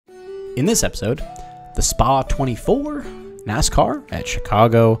In this episode, the Spa 24, NASCAR at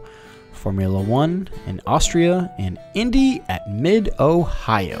Chicago, Formula One in Austria, and Indy at Mid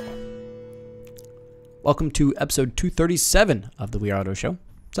Ohio. Welcome to episode 237 of the We Are Auto Show.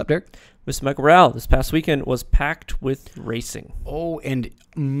 What's up, Derek? Mr. Michael Rowell, this past weekend was packed with racing. Oh, and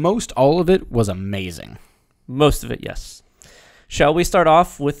most all of it was amazing. Most of it, yes. Shall we start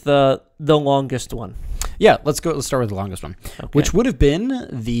off with the longest one? Yeah, let's start with the longest one, Okay. which would have been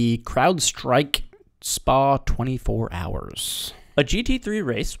the Crowdstrike Spa 24 Hours. A GT3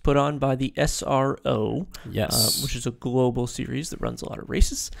 race put on by the SRO, Yes. which is a global series that runs a lot of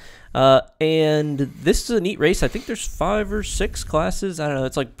races. And this is a neat race. I think there's 5 or 6 classes. I don't know.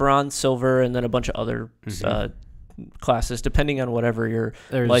 It's like bronze, silver, and then a bunch of other classes, depending on whatever your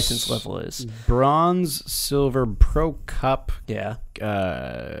license level is. Bronze, silver, Pro Cup, Yeah.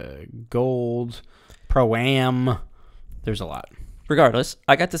 Gold, Pro-Am. There's a lot. Regardless,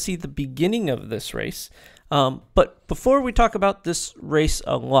 I got to see the beginning of this race. But before we talk about this race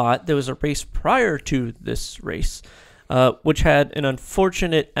a lot, there was a race prior to this race, which had an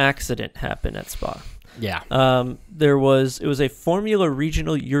unfortunate accident happen at Spa. Yeah. It was a Formula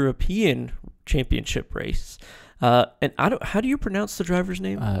Regional European Championship race. And how do you pronounce the driver's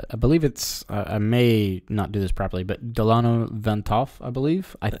name? I believe it's, I may not do this properly, but Delano Venthoff, I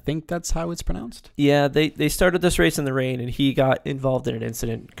believe. I think that's how it's pronounced. Yeah, they started this race in the rain, and he got involved in an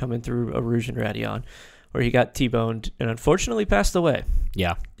incident coming through a Rouge and Radillon, where he got T-boned and unfortunately passed away.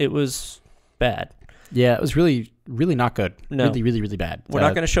 Yeah. It was bad. Yeah, it was really, really not good. No. Really, really, really bad. We're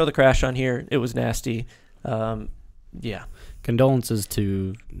not going to show the crash on here. It was nasty. Yeah. Condolences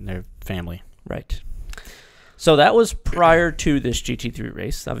to their family. Right. So that was prior to this GT3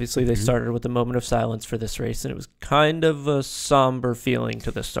 race. Obviously, they started with a moment of silence for this race, and it was kind of a somber feeling to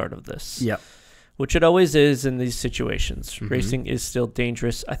the start of this. Yep. Which it always is in these situations. Racing is still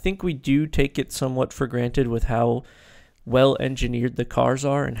dangerous. I think we do take it somewhat for granted with how well engineered the cars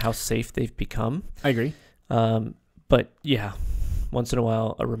are and how safe they've become. I agree. But yeah, once in a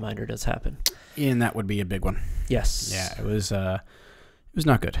while, a reminder does happen. And that would be a big one. Yes. Yeah, it was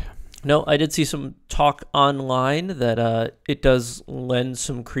not good. No, I did see some talk online that it does lend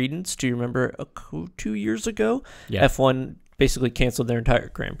some credence. Do you remember 2 years ago? Yeah. F1 basically canceled their entire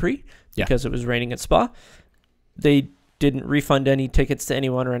Grand Prix Yeah. because it was raining at Spa. They didn't refund any tickets to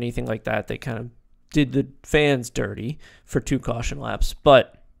anyone or anything like that. They kind of did the fans dirty for 2 caution laps,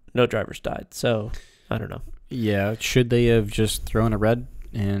 but no drivers died. So I don't know. Yeah, should they have just thrown a red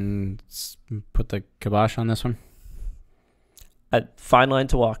and put the kibosh on this one? A fine line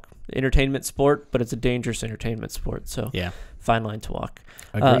to walk. Entertainment sport, but it's a dangerous entertainment sport. So Yeah. fine line to walk.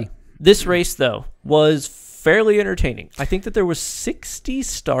 Agree. This race, though, was fairly entertaining. I think that there was 60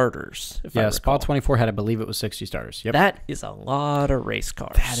 starters. If I Yeah, recall. Spa 24 had, I believe it was 60 starters. Yep. That is a lot of race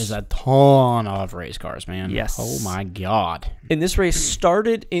cars. That is a ton of race cars, man. Yes. Oh, my God. And this race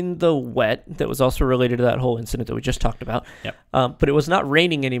started in the wet. That was also related to that whole incident that we just talked about. Yep. But it was not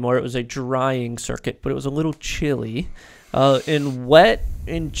raining anymore. It was a drying circuit, but it was a little chilly. And wet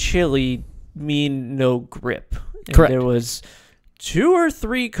and chilly mean no grip. And Correct. There was 2 or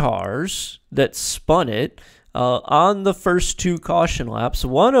 3 cars that spun it on the first 2 caution laps,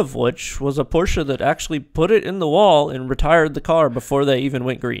 one of which was a Porsche that actually put it in the wall and retired the car before they even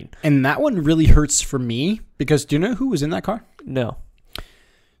went green. And that one really hurts for me because do you know who was in that car? No.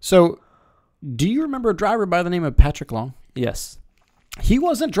 So, do you remember a driver by the name of Patrick Long? Yes. He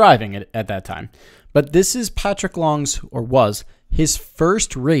wasn't driving it at that time, but this is Patrick Long's, or was, his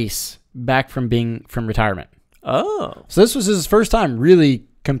first race back from retirement. Oh. So this was his first time really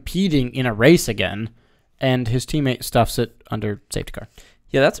competing in a race again, and his teammate stuffs it under safety car.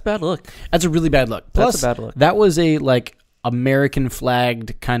 Yeah, that's a bad look. That's a really bad look. Plus, That's a bad look. that was a American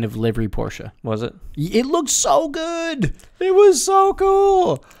flagged kind of livery Porsche. Was it? It looked so good. It was so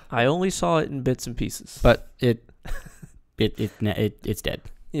cool. I only saw it in bits and pieces. But it's dead.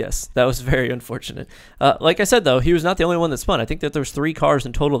 Yes, that was very unfortunate. Like I said, though, he was not the only one that spun. I think that there was 3 cars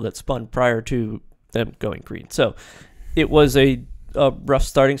in total that spun prior to them going green. So it was a rough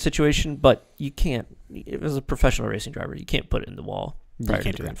starting situation, but you can't. As a professional racing driver, you can't put it in the wall prior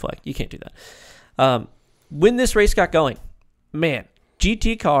to the green flag. You can't do that. When this race got going, man,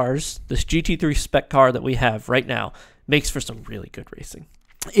 GT cars, this GT3 spec car that we have right now, makes for some really good racing.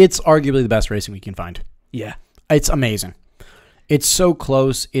 It's arguably the best racing we can find. Yeah. It's amazing. It's so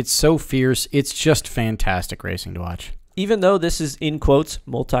close. It's so fierce. It's just fantastic racing to watch. Even though this is, in quotes,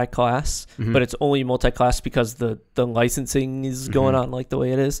 multi-class, but it's only multi-class because the licensing is going on like the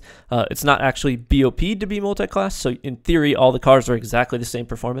way it is. It's not actually BOP'd to be multi-class, so in theory, all the cars are exactly the same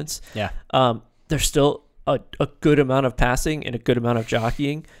performance. Yeah. There's still a good amount of passing and a good amount of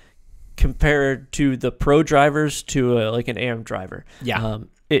jockeying. compared to the pro drivers to like an AM driver. Yeah.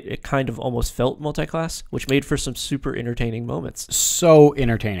 It kind of almost felt multi-class, which made for some super entertaining moments. So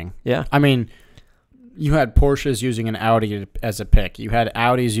entertaining. Yeah. I mean, you had Porsches using an Audi as a pick. You had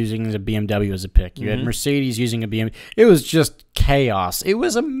Audis using a BMW as a pick. You had Mercedes using a BMW. It was just chaos. It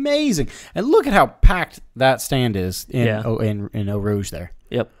was amazing. And look at how packed that stand is in Eau Rouge there.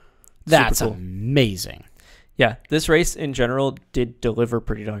 Yep. That's super cool. amazing. Yeah, this race in general did deliver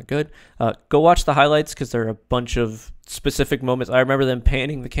pretty darn good. Go watch the highlights because there are a bunch of specific moments. I remember them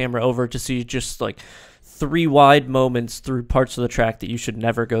panning the camera over to see just like 3 wide moments through parts of the track that you should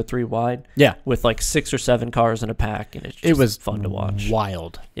never go 3 wide. Yeah. With like 6 or 7 cars in a pack, and it was fun to watch.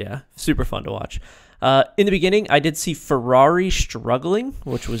 Wild. Yeah, super fun to watch. In the beginning, I did see Ferrari struggling,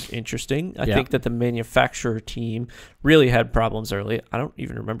 which was interesting. I think that the manufacturer team really had problems early. I don't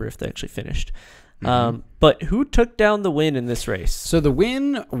even remember if they actually finished. But who took down the win in this race? So the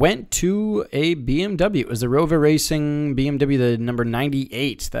win went to a BMW. It was the Rover Racing BMW, the number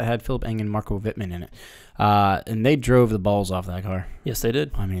 98, that had Philip Eng and Marco Wittmann in it. And they drove the balls off that car. Yes, they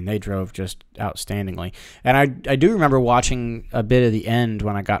did. I mean, they drove just outstandingly. And I do remember watching a bit of the end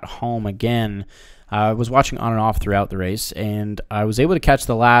when I got home again. I was watching on and off throughout the race, and I was able to catch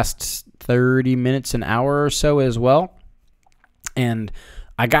the last 30 minutes, an hour or so as well. And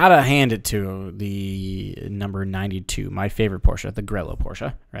I gotta hand it to the number 92, my favorite Porsche, the Grello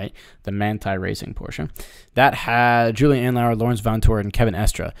Porsche, right? The Manthey Racing Porsche. That had Julian Andlauer, Lawrence Vantour, and Kevin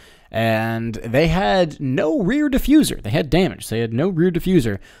Estra. And they had no rear diffuser. They had damage. They had no rear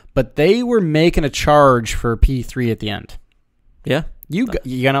diffuser. But they were making a charge for P3 at the end. Yeah. You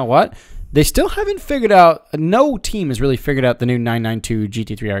know what? They still haven't figured out, no team has really figured out the new 992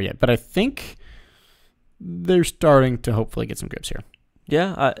 GT3R yet. But I think they're starting to hopefully get some grips here.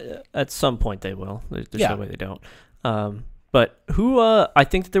 Yeah, at some point they will. There's no way they don't. But who? I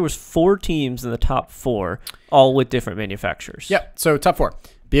think that there was 4 teams in the top 4, all with different manufacturers. Yeah. So top 4: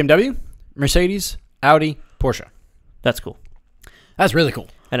 BMW, Mercedes, Audi, Porsche. That's cool. That's really cool.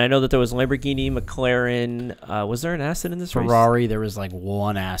 And I know that there was Lamborghini, McLaren. Was there an Aston in this race? Ferrari. There was like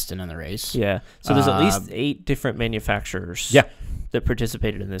 1 Aston in the race. Yeah. So there's at least 8 different manufacturers. Yeah. That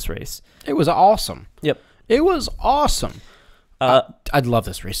participated in this race. It was awesome. Yep. It was awesome. I'd love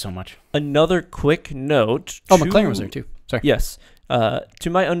this race so much. Another quick note. Oh, McLaren was there too. Sorry. Yes. To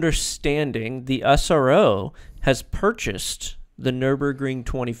my understanding, the SRO has purchased the Nürburgring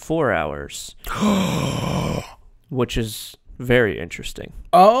 24 hours, which is very interesting.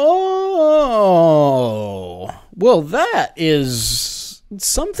 Oh, well, that is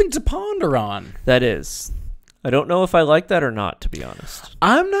something to ponder on. That is. I don't know if I like that or not, to be honest.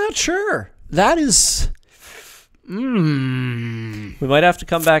 I'm not sure. That is... We might have to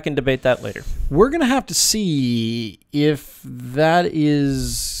come back and debate that later. We're going to have to see if that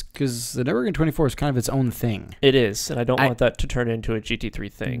is... Because the Nürburgring 24 is kind of its own thing. It is, and I don't want that to turn into a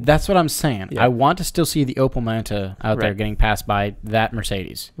GT3 thing. That's what I'm saying. Yeah. I want to still see the Opel Manta out there getting passed by that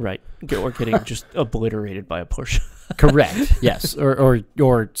Mercedes. Right. Or getting just obliterated by a Porsche. Correct. Yes.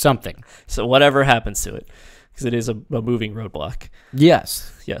 Or something. So whatever happens to it. Because it is a moving roadblock.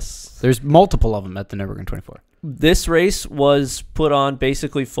 Yes. Yes. There's multiple of them at the Nürburgring 24. This race was put on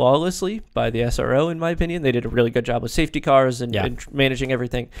basically flawlessly by the SRO, in my opinion. They did a really good job with safety cars and managing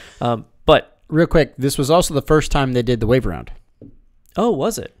everything. But real quick, this was also the first time they did the wave around. Oh,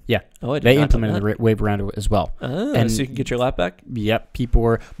 was it? Yeah. Oh, I did they not implemented know that. the wave around as well. Oh, and so you can get your lap back? Yep. People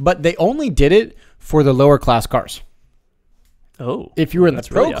were... But they only did it for the lower class cars. Oh. If you were in the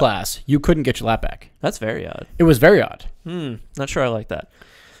pro really class, you couldn't get your lap back. That's very odd. It was very odd. Not sure I like that.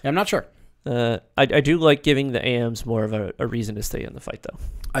 I'm not sure. I do like giving the AMs more of a reason to stay in the fight, though.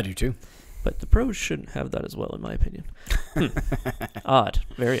 I do too. But the pros shouldn't have that as well, in my opinion. Odd.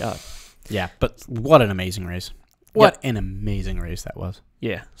 Very odd. Yeah, but what an amazing race. What an amazing race that was.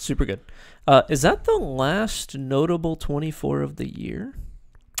 Yeah, super good. Is that the last notable 24 of the year?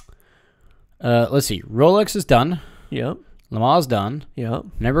 Let's see. Rolex is done. Yep. Le Mans done. Yep.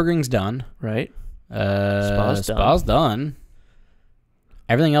 Nürburgring's done. Right. Spa's done.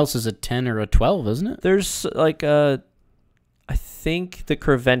 Everything else is a 10 or a 12, isn't it? There's like I think the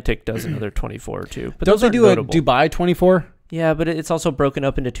Creventic does another 24 or 2. But don't those they aren't do notable. a Dubai 24? Yeah, but it's also broken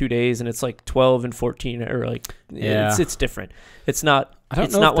up into 2 days, and it's like 12 and 14, or like it's different. It's not.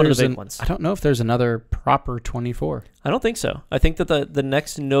 It's not one of the big ones. I don't know if there's another proper 24. I don't think so. I think that the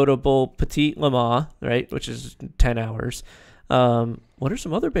next notable Petit Le Mans, right, which is 10 hours. What are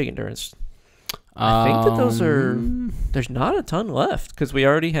some other big endurance? I think that those are. There's not a ton left because we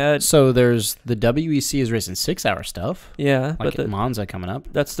already had. So there's the WEC is racing 6-hour stuff. Yeah, like but Monza coming up.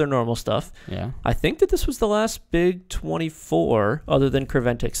 That's their normal stuff. Yeah. I think that this was the last big 24, other than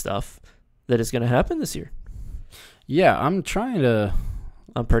Creventic stuff, that is going to happen this year. Yeah, I'm trying to.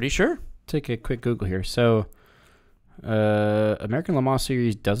 I'm pretty sure. Take a quick Google here. So, American Le Mans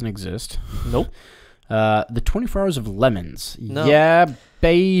Series doesn't exist. Nope. The 24 Hours of Lemons. No. Yeah,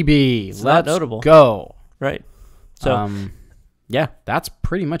 baby. It's Let's not notable. go. Right. So, yeah, that's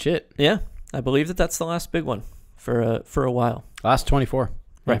pretty much it. yeah, I believe that that's the last big one for a while. Last 24.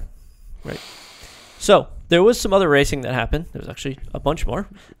 Right. Right. So, there was some other racing that happened. There was actually a bunch more.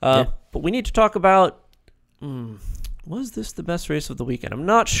 But we need to talk about, was this the best race of the weekend? I'm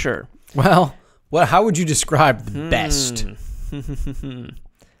not sure. Well, how would you describe the best?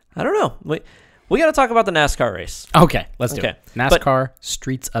 I don't know. We got to talk about the NASCAR race. Okay, let's do it. NASCAR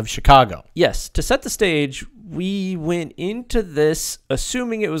Streets of Chicago. Yes, to set the stage, we went into this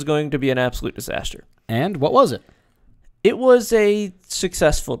assuming it was going to be an absolute disaster. And what was it? It was a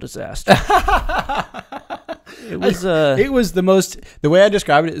successful disaster. It was the most, the way I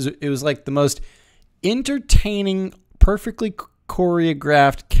described it is it was like the most entertaining, perfectly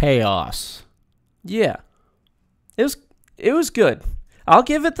choreographed chaos. Yeah. It was good. I'll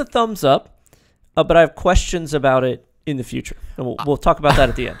give it the thumbs up, but I have questions about it in the future. And we'll talk about that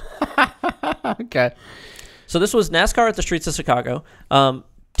at the end. Okay. So this was NASCAR at the Streets of Chicago.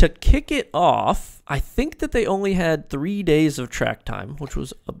 To kick it off, I think that they only had 3 days of track time, which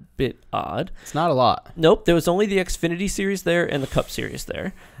was a bit odd. It's not a lot. Nope, there was only the Xfinity Series there and the Cup Series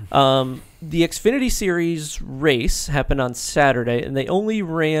there. The Xfinity Series race happened on Saturday, and they only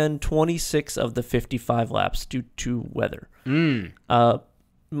ran 26 of the 55 laps due to weather.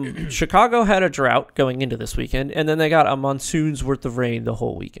 Chicago had a drought going into this weekend, and then they got a monsoon's worth of rain the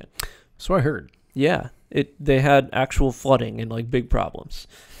whole weekend. So I heard. Yeah, they had actual flooding and like big problems.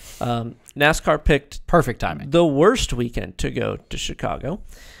 NASCAR picked perfect timing, the worst weekend to go to Chicago.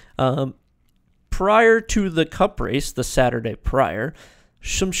 Prior to the Cup race, the Saturday prior,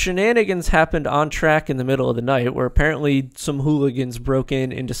 some shenanigans happened on track in the middle of the night where apparently some hooligans broke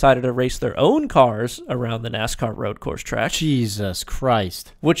in and decided to race their own cars around the NASCAR road course track. Jesus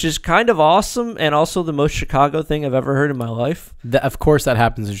Christ. Which is kind of awesome and also the most Chicago thing I've ever heard in my life. Of course that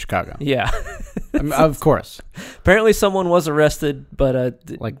happens in Chicago. Yeah. Of course. Apparently someone was arrested, but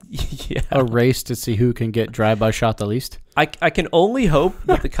yeah. A race to see who can get drive-by shot the least? I can only hope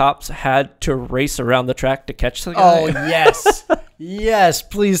that the cops had to race around the track to catch the guy. Oh, yes. Yes,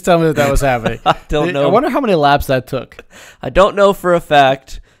 please tell me that was happening. I don't know. I wonder how many laps that took. I don't know for a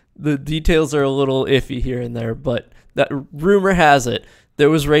fact. The details are a little iffy here and there, but that rumor has it there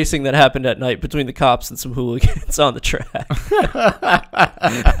was racing that happened at night between the cops and some hooligans on the track.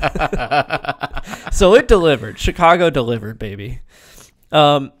 So it delivered. Chicago delivered, baby.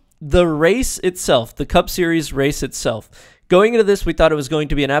 The race itself, the Cup Series race itself, going into this, we thought it was going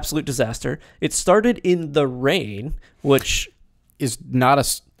to be an absolute disaster. It started in the rain, which is not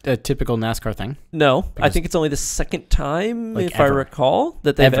a typical NASCAR thing. No, I think it's only the second time, if I recall,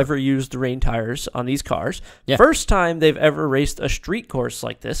 that they've ever used rain tires on these cars. Yeah. First time they've ever raced a street course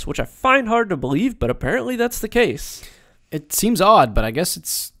like this, which I find hard to believe, but apparently that's the case. It seems odd, but I guess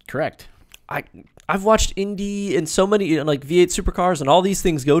it's correct. I've watched Indy and so many like V8 supercars and all these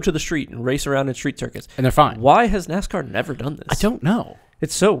things go to the street and race around in street circuits. And they're fine. Why has NASCAR never done this? I don't know.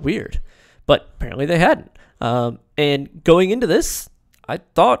 It's so weird. But apparently they hadn't. And going into this, I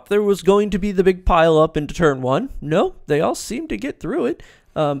thought there was going to be the big pile up into turn one. No, they all seemed to get through it.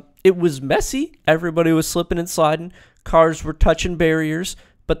 It was messy. Everybody was slipping and sliding. Cars were touching barriers.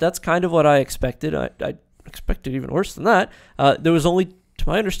 But that's kind of what I expected. I expected even worse than that. There was only, to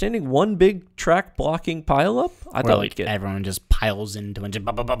my understanding, one big track blocking pileup. I thought we'd get everyone just piles into and just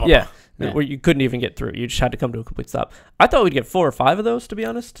where you couldn't even get through. You just had to come to a complete stop. I thought we'd get 4 or 5 of those, to be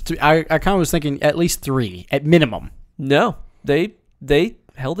honest. I kind of was thinking at least 3 at minimum. No, they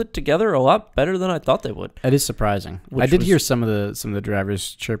held it together a lot better than I thought they would. It is surprising. I did hear some of the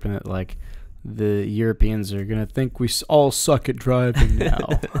drivers chirping that like the Europeans are gonna think we all suck at driving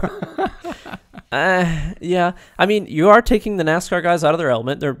now. Yeah. I mean, you are taking the NASCAR guys out of their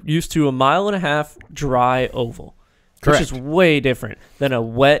element. They're used to a 1.5 mile dry oval, correct, which is way different than a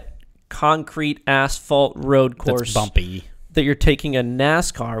wet concrete asphalt road course that's bumpy. That you're taking a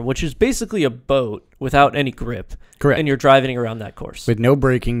NASCAR, which is basically a boat without any grip. Correct. And you're driving around that course. With no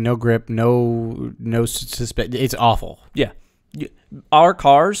braking, no grip, no suspect. It's awful. Yeah. Our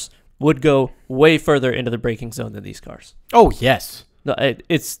cars would go way further into the braking zone than these cars. Oh, yes. No,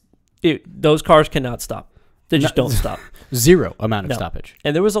 those cars cannot stop. They just don't stop. Zero amount of No. stoppage.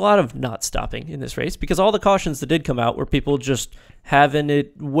 And there was a lot of not stopping in this race because all the cautions that did come out were people just having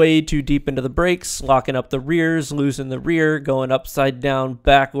it way too deep into the brakes, locking up the rears, losing the rear, going upside down,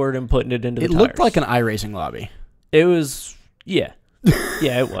 backward, and putting it into the It tires. looked like an iRacing lobby. It was, yeah.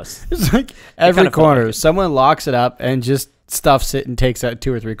 Yeah, it was. It's like every kinda felt corner, like it. someone locks it up and just stuffs it and takes out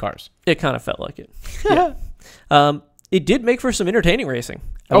 2 or 3 cars. It kind of felt like it. Yeah. It did make for some entertaining racing.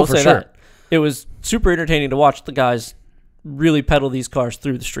 I Oh, will for say sure. that. It was super entertaining to watch the guys really pedal these cars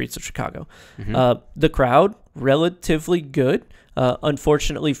through the streets of Chicago. The crowd, relatively good.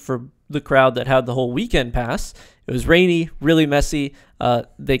 Unfortunately for the crowd that had the whole weekend pass, it was rainy, really messy.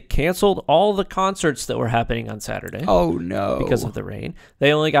 They canceled all the concerts that were happening on Saturday. Oh, no. Because of the rain.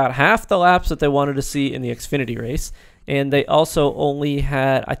 They only got half the laps that they wanted to see in the Xfinity race. And they also only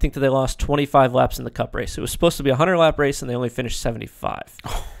had, I think that they lost 25 laps in the Cup race. It was supposed to be a 100-lap race, and they only finished 75.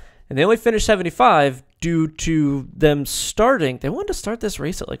 And they only finished 75 due to them starting. They wanted to start this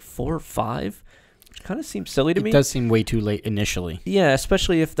race at like 4 or 5, which kind of seems silly to me. It does seem way too late initially. Yeah,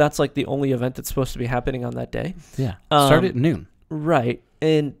 especially if that's like the only event that's supposed to be happening on that day. Yeah. Start at noon. Right.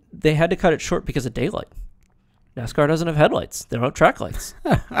 And they had to cut it short because of daylight. NASCAR doesn't have headlights. They don't have track lights.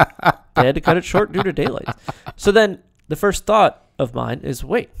 They had to cut it short due to daylight. So then the first thought of mine is,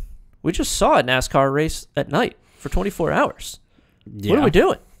 wait, we just saw a NASCAR race at night for 24 hours. Yeah. What are we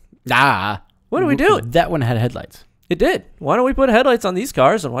doing? What are we doing? That one had headlights. It did. Why don't we put headlights on these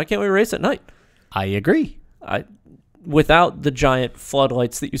cars, and why can't we race at night? I agree. Without the giant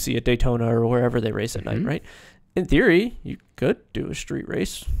floodlights that you see at Daytona or wherever they race at night, right? In theory, you could do a street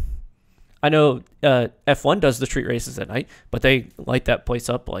race. I know F1 does the street races at night, but they light that place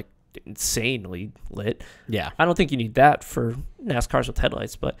up like insanely lit. Yeah. I don't think you need that for NASCARs with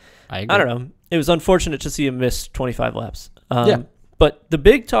headlights, but I agree. I don't know. It was unfortunate to see him miss 25 laps. Yeah. But the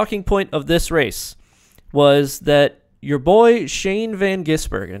big talking point of this race was that your boy Shane Van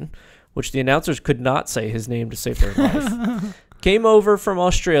Gisbergen, which the announcers could not say his name to save their life, came over from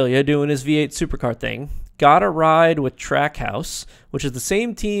Australia doing his V8 supercar thing, got a ride with Trackhouse, which is the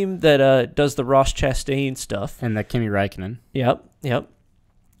same team that does the Ross Chastain stuff. And that Kimi Räikkönen. Yep.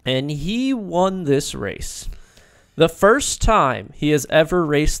 And he won this race. The first time he has ever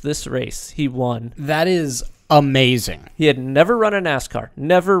raced this race, he won. That is amazing. He had never run a NASCAR,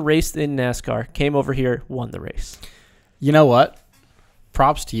 never raced in NASCAR, came over here, won the race. You know what?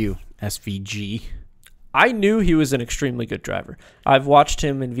 Props to you, SVG. I knew he was an extremely good driver. I've watched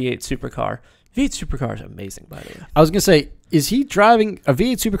him in V8 Supercar. V8 Supercar is amazing, by the way. I was going to say, is he driving a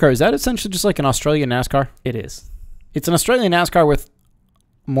V8 supercar? Is that essentially just like an Australian NASCAR? It is. It's an Australian NASCAR with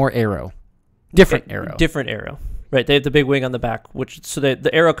more aero. Different aero. Different aero. Right, they have the big wing on the back, so the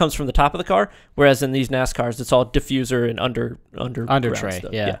aero comes from the top of the car, whereas in these NASCARs, it's all diffuser and under tray.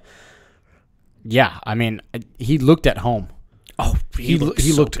 stuff. Yeah, I mean, he looked at home. Oh, he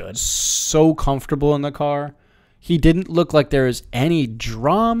looked good. So comfortable in the car. He didn't look like there was any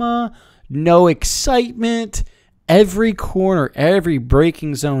drama, no excitement. Every corner, every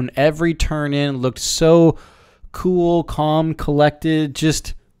braking zone, every turn in looked so cool, calm, collected.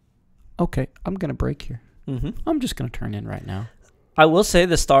 Just, okay, I'm going to brake here. I'm just going to turn in right now. I will say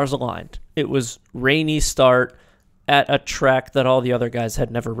the stars aligned. It was rainy start at a track that all the other guys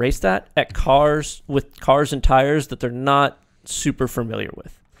had never raced at cars with cars and tires that they're not super familiar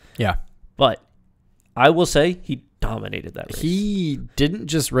with. Yeah. But I will say he dominated that race. He didn't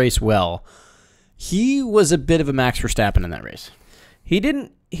just race well. He was a bit of a Max Verstappen in that race. He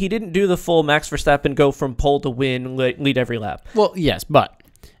didn't do the full Max Verstappen go from pole to win, lead every lap. Well, yes, but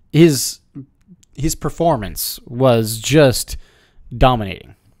his performance was just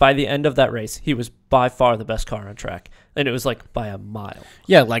dominating. By the end of that race, he was by far the best car on track, and it was like by a mile.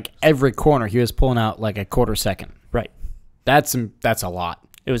 Yeah, like every corner he was pulling out like a quarter second. Right. That's a lot.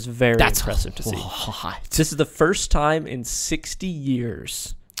 It was very impressive to see. Lot. This is the first time in 60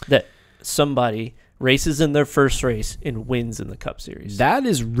 years that somebody races in their first race and wins in the Cup Series. That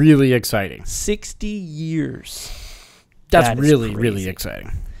is really exciting. 60 years. That's really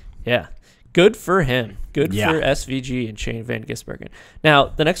exciting. Yeah. Good for him. Good for SVG and Shane Van Gisbergen. Now,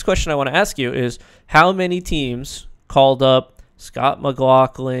 the next question I want to ask you is, how many teams called up Scott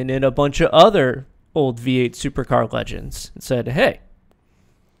McLaughlin and a bunch of other old V8 supercar legends and said, hey,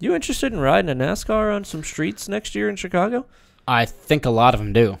 you interested in riding a NASCAR on some streets next year in Chicago? I think a lot of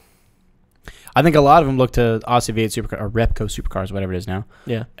them do. I think a lot of them look to Aussie V8 Supercar or Repco Supercars, whatever it is now.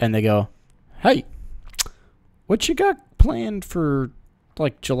 Yeah. And they go, hey, what you got planned for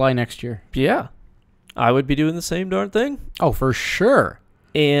like July next year? Yeah. I would be doing the same darn thing. Oh, for sure.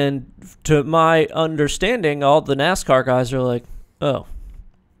 And to my understanding, all the NASCAR guys are like, oh,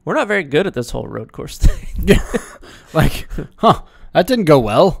 we're not very good at this whole road course thing. Like, that didn't go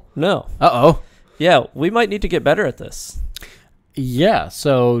well. No. Uh-oh. Yeah, we might need to get better at this. Yeah,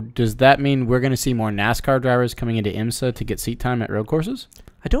 so does that mean we're going to see more NASCAR drivers coming into IMSA to get seat time at road courses?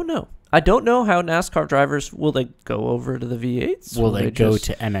 I don't know. I don't know how NASCAR drivers, will they go over to the V8s? Will they go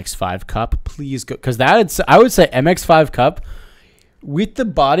to MX5 Cup? Please go. Because I would say MX5 Cup, with the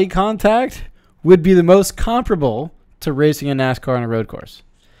body contact, would be the most comparable to racing a NASCAR on a road course.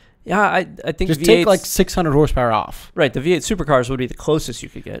 Yeah, I think just V8s, take like 600 horsepower off. Right, the V8 supercars would be the closest you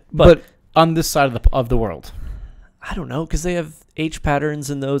could get. But on this side of the world. I don't know, because they have H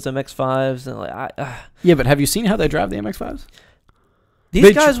patterns in those MX5s. And yeah, but have you seen how they drive the MX5s?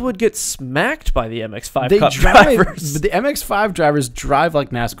 These guys would get smacked by the MX5 Cup drivers. The MX5 drivers drive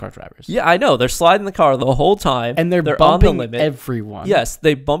like NASCAR drivers. Yeah, I know. They're sliding the car the whole time. And they're bumping on the limit. Everyone. Yes,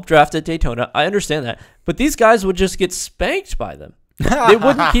 they bump draft at Daytona. I understand that. But these guys would just get spanked by them. They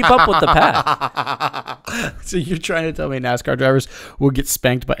wouldn't keep up with the pack. So you're trying to tell me NASCAR drivers will get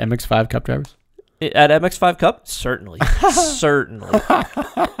spanked by MX5 Cup drivers? At MX5 Cup? Certainly.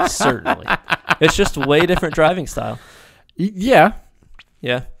 Certainly. It's just a way different driving style. Yeah.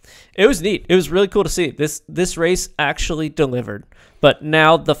 Yeah. It was neat. It was really cool to see. This race actually delivered. But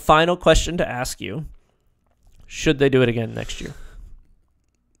now the final question to ask you, should they do it again next year?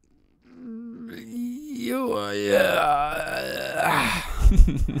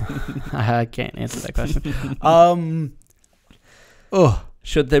 I can't answer that question.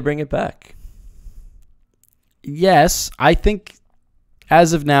 Should they bring it back? Yes, I think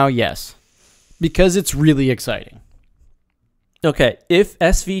as of now, yes. Because it's really exciting. Okay, if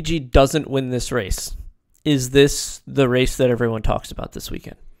SVG doesn't win this race, is this the race that everyone talks about this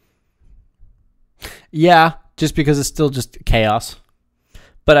weekend? Yeah, just because it's still just chaos.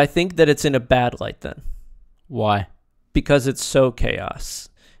 But I think that it's in a bad light then. Why? Because it's so chaos.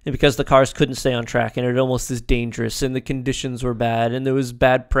 And because the cars couldn't stay on track and it almost is dangerous and the conditions were bad and there was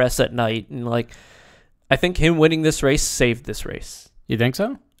bad press at night. And I think him winning this race saved this race. You think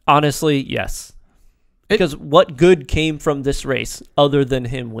so? Honestly, yes. Because what good came from this race other than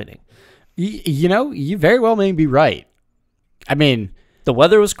him winning? You very well may be right. I mean, the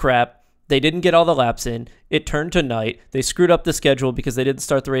weather was crap. They didn't get all the laps in. It turned to night. They screwed up the schedule because they didn't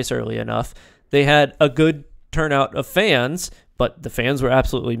start the race early enough. They had a good turnout of fans, but the fans were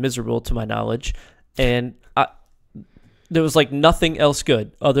absolutely miserable to my knowledge. And there was nothing else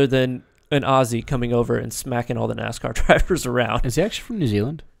good other than an Aussie coming over and smacking all the NASCAR drivers around. Is he actually from New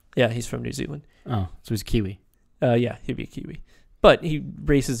Zealand? Yeah, he's from New Zealand. Oh, so he's a Kiwi. Yeah, he'd be a Kiwi. But he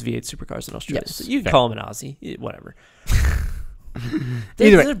races V8 supercars in Australia. Yes, so you can call him an Aussie. Whatever.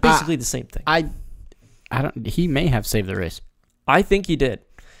 Either way, they're basically the same thing. I don't. He may have saved the race. I think he did.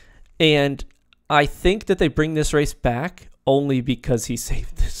 And I think that they bring this race back only because he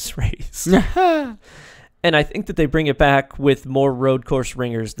saved this race. And I think that they bring it back with more road course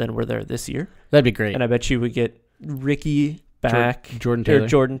ringers than were there this year. That'd be great. And I bet you would get Ricky back,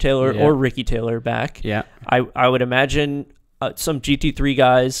 Jordan Taylor, or Ricky Taylor back. Yeah, I would imagine some GT3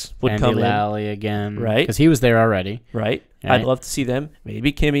 guys would Andy come Lally again, right? Because he was there already, right? I'd love to see them.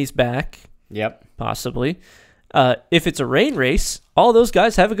 Maybe Kimmy's back. Yep, possibly. If it's a rain race, all those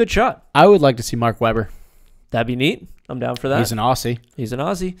guys have a good shot. I would like to see Mark Webber. That'd be neat. I'm down for that. He's an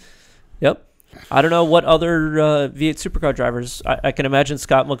Aussie. Yep. I don't know what other V8 supercar drivers. I can imagine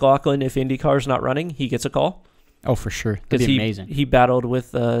Scott McLaughlin, if IndyCar's not running, he gets a call. Oh, for sure. That'd be amazing. He battled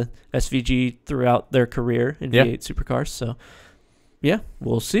with SVG throughout their career in V8 supercars. So, yeah,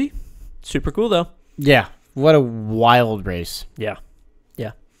 we'll see. Super cool, though. Yeah. What a wild race. Yeah.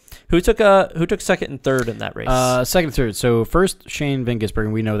 Who took second and third in that race? Second and third. So first, Shane Van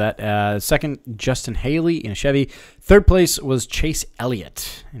Gisbergen. We know that. Second, Justin Haley in a Chevy. Third place was Chase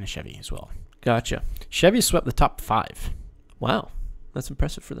Elliott in a Chevy as well. Gotcha. Chevy swept the top 5. Wow. That's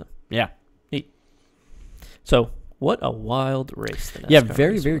impressive for them. Yeah. Neat. So, what a wild race the NASCAR yeah,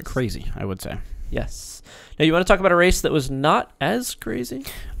 very, race very was. crazy, I would say. Yes. Now, you want to talk about a race that was not as crazy?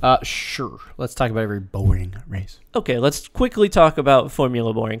 Sure. Let's talk about a very boring race. Okay, let's quickly talk about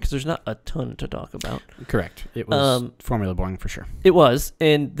Formula Boring, because there's not a ton to talk about. Correct. It was Formula Boring for sure. It was,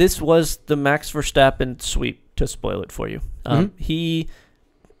 and this was the Max Verstappen sweep, to spoil it for you. He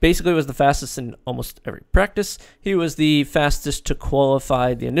basically was the fastest in almost every practice. He was the fastest to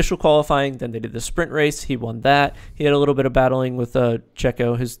qualify the initial qualifying. Then they did the sprint race. He won that. He had a little bit of battling with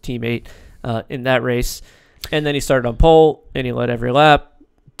Checo, his teammate, in that race. And then he started on pole, and he led every lap.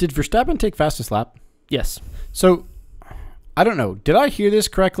 Did Verstappen take fastest lap? Yes. So, I don't know. Did I hear this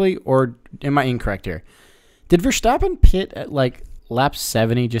correctly, or am I incorrect here? Did Verstappen pit at lap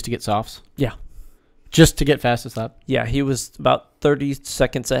 70 just to get softs? Yeah. Just to get fastest lap? Yeah, he was about 30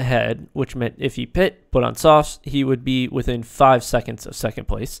 seconds ahead, which meant if he put on softs, he would be within 5 seconds of second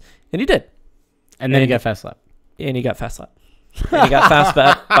place. And he did. And then he got fast lap. And he got fast lap. And he got fast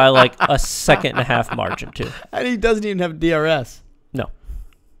lap by like a 1.5-second margin, too. And he doesn't even have DRS. No.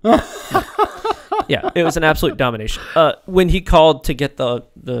 Yeah, it was an absolute domination. When he called to get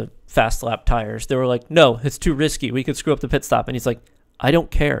the fast lap tires, they were like, no, it's too risky. We could screw up the pit stop. And he's like, I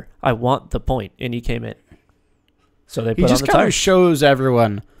don't care. I want the point. And he came in. So they put on the tires. He just kind of shows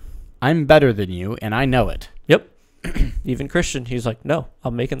everyone, I'm better than you, and I know it. Yep. Even Christian, he's like, no,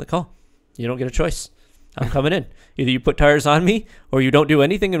 I'm making the call. You don't get a choice. I'm coming in. Either you put tires on me or you don't do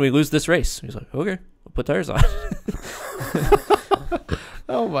anything and we lose this race. He's like, okay, I'll put tires on.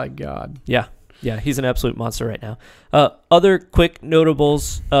 Oh, my God. Yeah. Yeah, he's an absolute monster right now. Other quick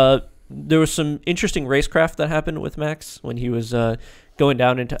notables, there was some interesting racecraft that happened with Max when he was going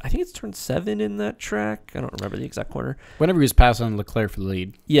down into, I think it's turn 7 in that track. I don't remember the exact corner. Whenever he was passing Leclerc for the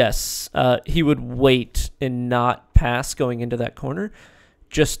lead. Yes, he would wait and not pass going into that corner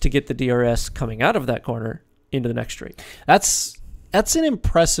just to get the DRS coming out of that corner into the next straight. That's an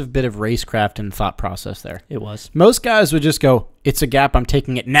impressive bit of racecraft and thought process there. It was. Most guys would just go, it's a gap, I'm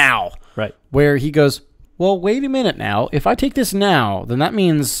taking it now. Right. Where he goes, well, wait a minute now. If I take this now, then that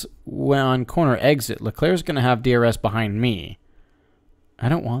means when on corner exit, Leclerc's going to have DRS behind me. I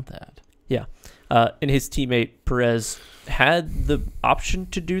don't want that. Yeah. And his teammate Perez had the option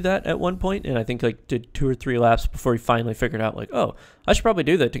to do that at one point, and I think like did 2 or 3 laps before he finally figured out like, oh, I should probably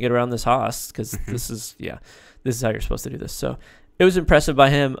do that to get around this Haas because this is how you're supposed to do this. So it was impressive by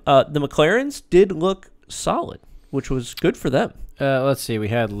him. The McLarens did look solid, which was good for them. Let's see. We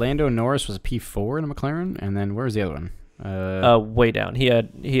had Lando Norris was a P4 in a McLaren, and then where's the other one? Way down. He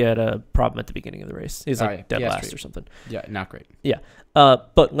had a problem at the beginning of the race. He's like dead last or something. Yeah, not great. Yeah.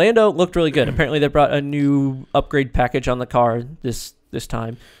 But Lando looked really good. Apparently they brought a new upgrade package on the car this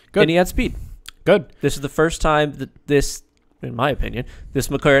time. Good. And he had speed. Good. This is the first time that this, in my opinion, this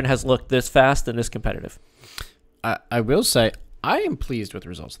McLaren has looked this fast and this competitive. I will say, I am pleased with the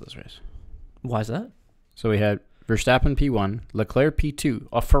results of this race. Why is that? So we had Verstappen P1, Leclerc P2,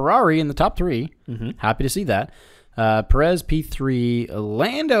 a Ferrari in the top 3. Mm-hmm. Happy to see that. Perez P3,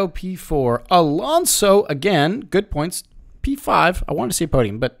 Lando P4, Alonso, again, good points, P5. I wanted to see a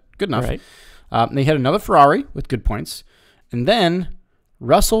podium, but good enough. Right. They had another Ferrari with good points. And then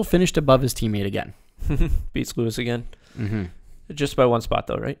Russell finished above his teammate again. Beats Lewis again. Mm-hmm. Just by 1 spot,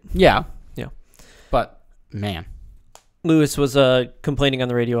 though, right? Yeah. Yeah. But, man. Lewis was complaining on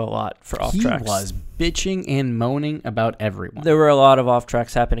the radio a lot for off-tracks. He was bitching and moaning about everyone. There were a lot of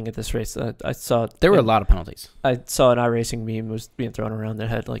off-tracks happening at this race. I saw there were a lot of penalties. I saw an iRacing meme was being thrown around that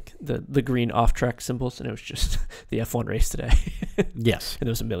had like the green off-track symbols, and it was just the F1 race today. Yes. And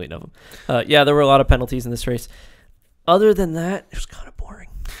there was a million of them. Yeah, there were a lot of penalties in this race. Other than that, it was kind of boring.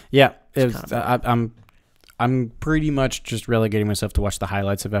 Yeah, I'm pretty much just relegating myself to watch the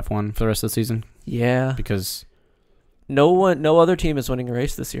highlights of F1 for the rest of the season. Yeah. Because no other team is winning a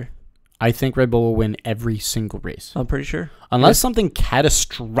race this year. I think Red Bull will win every single race. I'm pretty sure. Unless something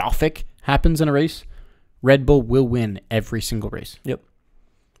catastrophic happens in a race, Red Bull will win every single race. Yep.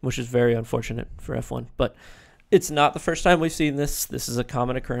 Which is very unfortunate for F1. But it's not the first time we've seen this. This is a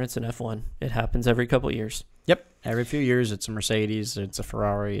common occurrence in F1. It happens every couple of years. Yep. Every few years, it's a Mercedes, it's a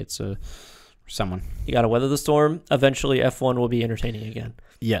Ferrari, it's a someone. You got to weather the storm. Eventually, F1 will be entertaining again.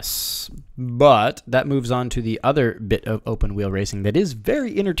 Yes. But that moves on to the other bit of open wheel racing that is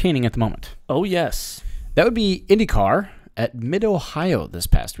very entertaining at the moment. Oh, yes. That would be IndyCar at Mid Ohio this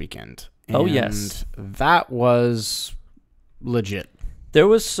past weekend. Oh, yes. That was legit. There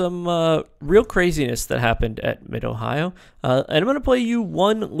was some real craziness that happened at Mid Ohio. And I'm going to play you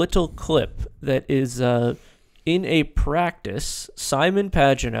one little clip that is in a practice. Simon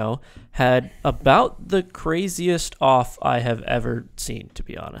Pagenaud had about the craziest off I have ever seen, to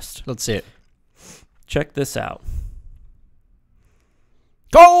be honest. Let's see it. Check this out.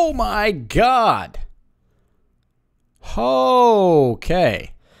 Oh, my God.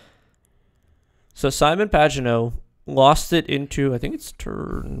 Okay. So Simon Pagenaud lost it into, I think it's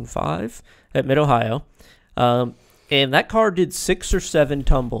turn 5 at Mid Ohio. And that car did 6 or 7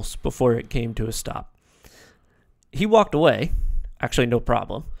 tumbles before it came to a stop. He walked away, actually no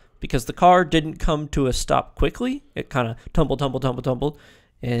problem, because the car didn't come to a stop quickly. It kind of tumbled,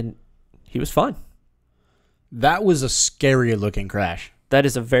 and he was fine. That was a scary looking crash. That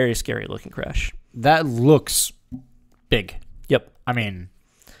is a very scary looking crash. That looks big. Yep. I mean,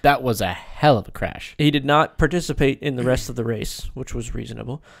 That was a hell of a crash. He did not participate in the rest of the race, which was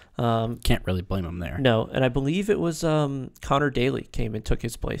reasonable. Can't really blame him there. No, and I believe it was Connor Daly came and took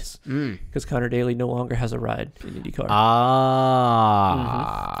his place because Connor Daly no longer has a ride in IndyCar.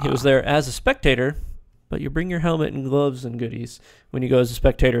 He was there as a spectator, but you bring your helmet and gloves and goodies when you go as a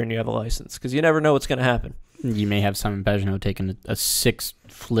spectator and you have a license because you never know what's going to happen. You may have Simon Pagenaud taking a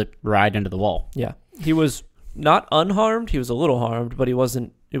 6-flip ride into the wall. Yeah, he was not unharmed. He was a little harmed, but it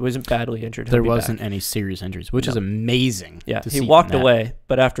wasn't badly injured. There wasn't any serious injuries, which is amazing. Yeah, he walked away,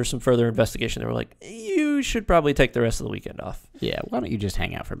 but after some further investigation, they were like, you should probably take the rest of the weekend off. Yeah, why don't you just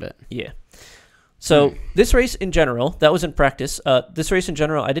hang out for a bit? Yeah. So this race in general, that was in practice. This race in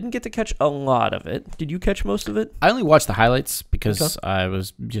general, I didn't get to catch a lot of it. Did you catch most of it? I only watched the highlights because I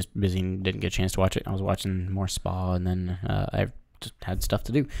was just busy and didn't get a chance to watch it. I was watching more Spa, and then I just had stuff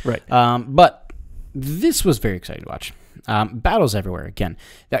to do. Right. But this was very exciting to watch. Battles everywhere again.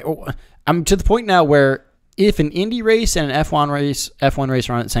 I'm to the point now where if an Indy race and an F1 race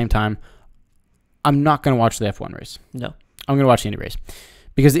are on at the same time, I'm not going to watch the F1 race. No. I'm going to watch the Indy race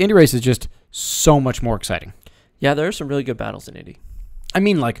because the Indy race is just so much more exciting. Yeah, there are some really good battles in Indy. I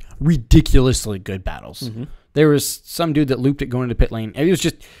mean, like, ridiculously good battles. Mm-hmm. There was some dude that looped it going into pit lane. It was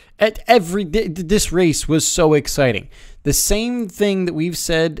just, this race was so exciting. The same thing that we've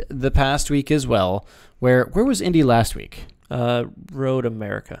said the past week as well, where was Indy last week? Road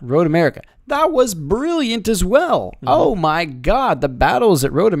America. Road America. That was brilliant as well. Mm-hmm. Oh, my God. The battles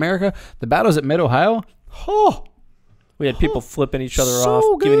at Road America, the battles at Mid Ohio, we had people flipping each other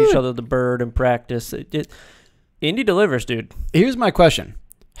off, giving each other the bird in practice. Indy delivers, dude. Here's my question.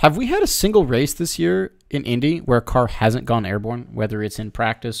 Have we had a single race this year in Indy where a car hasn't gone airborne, whether it's in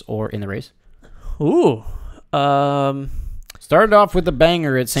practice or in the race? Ooh. Started off with a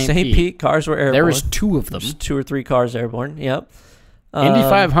banger at St. Pete. Cars were airborne. There was 2 of them. There's 2 or 3 cars airborne, yep. Indy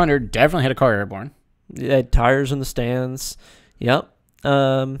 500 definitely had a car airborne. It had tires in the stands, yep.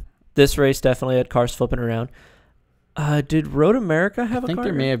 This race definitely had cars flipping around. Did Road America have a car? I think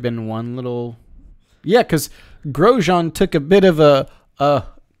there may have been one little... Yeah, because Grosjean took a bit of a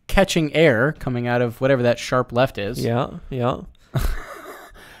catching air coming out of whatever that sharp left is. Yeah.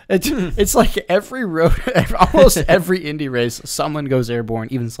 It's like almost every Indy race, someone goes airborne,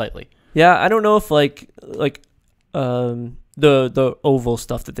 even slightly. Yeah, I don't know if the oval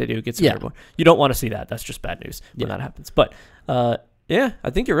stuff that they do gets airborne. You don't want to see that. That's just bad news when that happens. But yeah, I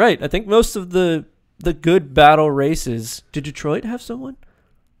think you're right. I think most of the good battle races. Did Detroit have someone?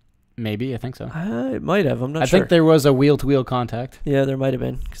 Maybe, I think so. It might have. I'm not sure. I think there was a wheel-to-wheel contact. Yeah, there might have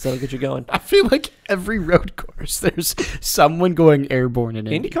been, because that'll get you going. I feel like every road course, there's someone going airborne in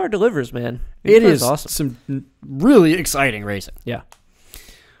Indy. IndyCar delivers, man. It is awesome. Some really exciting racing. Yeah.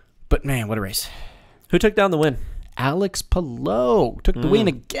 But, man, what a race. Who took down the win? Alex Palou took the win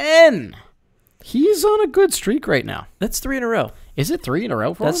again. He's on a good streak right now. That's 3 in a row. Is it 3 in a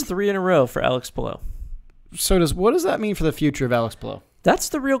row for him? That's 3 in a row for Alex Palou. So what does that mean for the future of Alex Palou? That's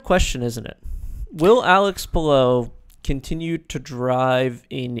the real question, isn't it? Will Alex Palou continue to drive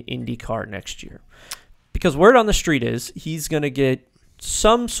in IndyCar next year? Because word on the street is he's going to get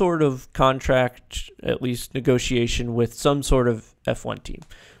some sort of contract, at least negotiation with some sort of F1 team.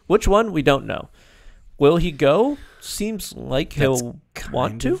 Which one, we don't know. Will he go? Seems like he'll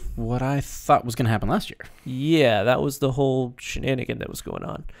want to. What I thought was going to happen last year. Yeah, that was the whole shenanigan that was going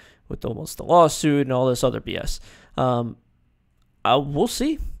on with almost the lawsuit and all this other BS. We'll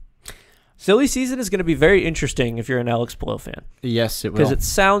see. Silly season is going to be very interesting if you're an Alex Palou fan. Yes, it will. Because it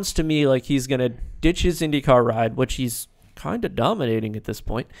sounds to me like he's going to ditch his IndyCar ride, which he's kind of dominating at this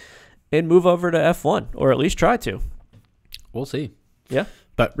point, and move over to F1, or at least try to. We'll see. Yeah.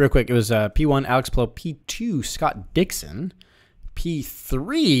 But real quick, it was P1, Alex Palou, P2, Scott Dixon,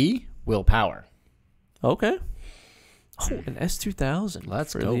 P3, Will Power. Okay. Oh, an S2000.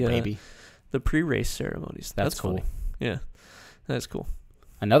 Let's go, baby. The pre-race ceremonies. That's cool. Funny. Yeah, that's cool.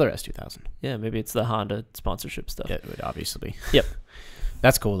 Another S2000. Yeah, maybe it's the Honda sponsorship stuff. Yeah, it would obviously be. Yep.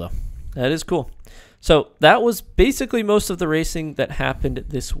 That's cool, though. That is cool. So that was basically most of the racing that happened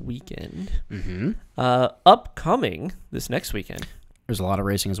this weekend. Mm-hmm. Upcoming this next weekend. There's a lot of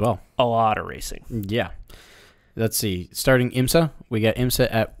racing as well. A lot of racing. Yeah. Let's see. Starting IMSA, we got IMSA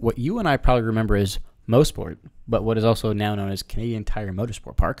at what you and I probably remember as Mosport, but what is also now known as Canadian Tire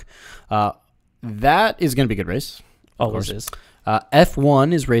Motorsport Park. That is going to be a good race. Always is.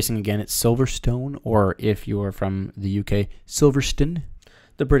 F1 is racing again at Silverstone, or if you're from the UK, Silverstone.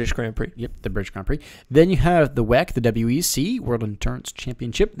 The British Grand Prix. Yep, the British Grand Prix. Then you have the WEC, the WEC, World Endurance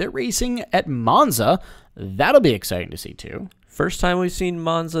Championship. They're racing at Monza. That'll be exciting to see, too. First time we've seen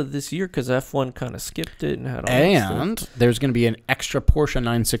Monza this year because F1 kind of skipped it and had all that And stuff. there's going to be an extra Porsche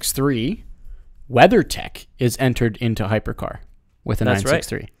 963. WeatherTech is entered into Hypercar with a That's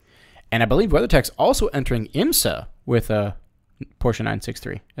 963. And I believe WeatherTech's also entering IMSA with a Porsche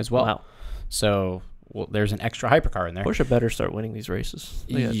 963 as well. Wow. So there's an extra Hypercar in there. Porsche better start winning these races.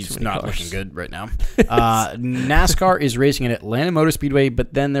 They got too He's many not cars. looking good right now. NASCAR is racing at Atlanta Motor Speedway,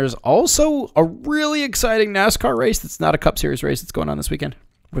 but then there's also a really exciting NASCAR race that's not a Cup Series race that's going on this weekend.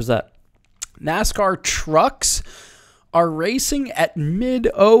 Where's that? NASCAR trucks are racing at Mid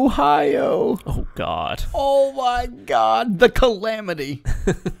Ohio. Oh, God. Oh my God, the calamity.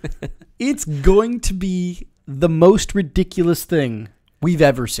 It's going to be the most ridiculous thing we've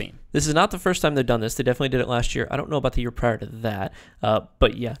ever seen. This is not the first time they've done this. They definitely did it last year. I don't know about the year prior to that.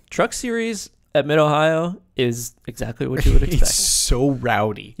 But yeah, Truck Series at Mid Ohio is exactly what you would expect. It's so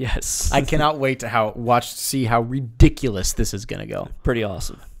rowdy. Yes. I cannot wait to see how ridiculous this is going to go. Pretty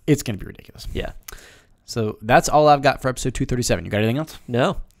awesome. It's going to be ridiculous. Yeah. So that's all I've got for episode 237. You got anything else?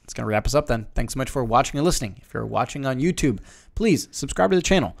 No. It's going to wrap us up then. Thanks so much for watching and listening. If you're watching on YouTube, please subscribe to the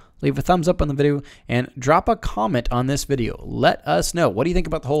channel, leave a thumbs up on the video, and drop a comment on this video. Let us know. What do you think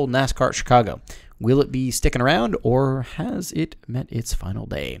about the whole NASCAR at Chicago? Will it be sticking around, or has it met its final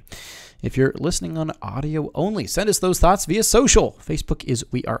day? If you're listening on audio only, send us those thoughts via social. Facebook is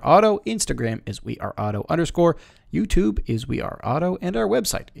We Are Auto, Instagram is We Are Auto _, YouTube is We Are Auto, and our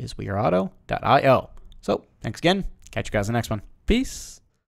website is weareauto.io. So thanks again. Catch you guys in the next one. Peace.